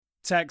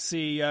Tech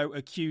CEO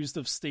accused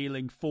of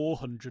stealing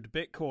 400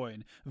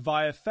 Bitcoin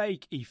via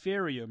fake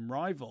Ethereum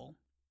rival.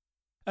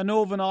 A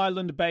Northern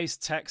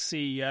Ireland-based tech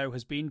CEO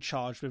has been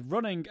charged with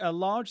running a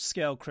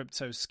large-scale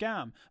crypto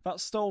scam that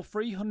stole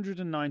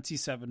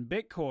 397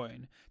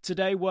 Bitcoin,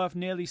 today worth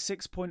nearly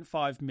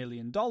 $6.5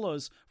 million,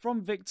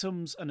 from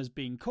victims and has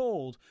been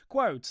called,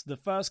 quote, the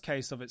first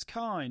case of its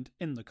kind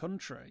in the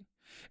country.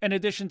 In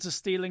addition to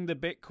stealing the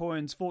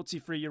Bitcoins,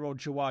 43-year-old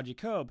Jawad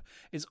Yaqub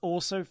is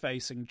also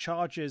facing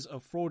charges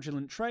of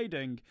fraudulent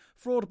trading,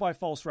 fraud by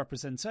false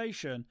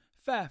representation,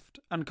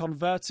 theft, and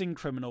converting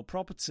criminal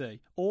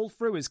property, all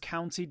through his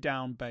County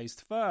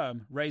Down-based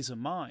firm,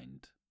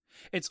 Razormind.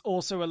 It's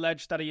also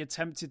alleged that he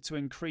attempted to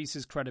increase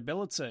his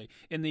credibility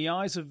in the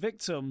eyes of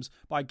victims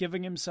by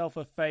giving himself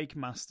a fake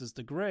master's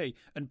degree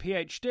and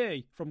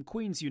PhD from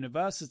Queen's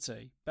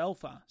University,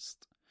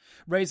 Belfast.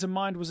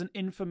 Razormind was an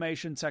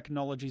information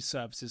technology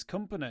services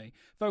company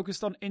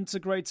focused on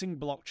integrating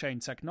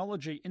blockchain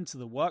technology into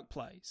the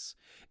workplace.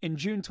 In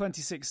June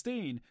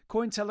 2016,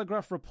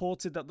 Cointelegraph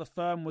reported that the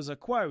firm was a,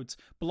 quote,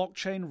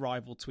 blockchain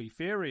rival to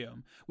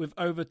Ethereum, with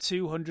over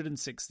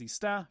 260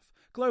 staff,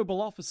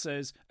 global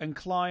offices, and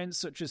clients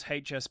such as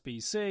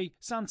HSBC,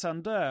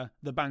 Santander,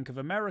 the Bank of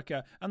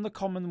America, and the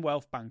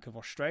Commonwealth Bank of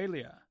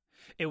Australia.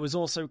 It was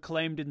also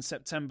claimed in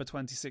September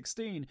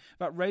 2016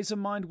 that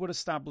Razormind would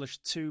establish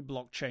 2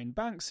 blockchain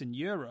banks in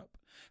Europe.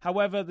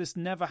 However, this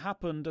never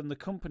happened and the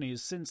company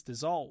has since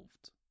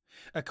dissolved.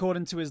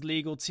 According to his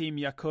legal team,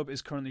 Yaqub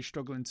is currently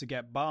struggling to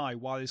get by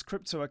while his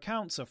crypto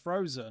accounts are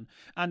frozen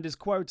and is,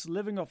 quote,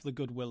 living off the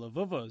goodwill of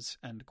others,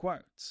 end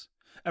quote.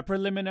 A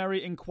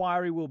preliminary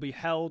inquiry will be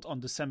held on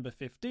December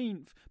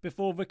 15th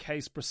before the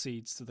case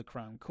proceeds to the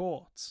Crown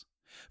Court.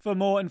 For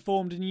more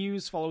informed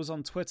news, follow us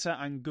on Twitter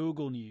and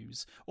Google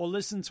News, or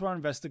listen to our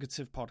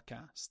investigative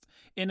podcast,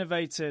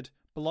 Innovated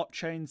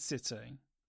Blockchain City.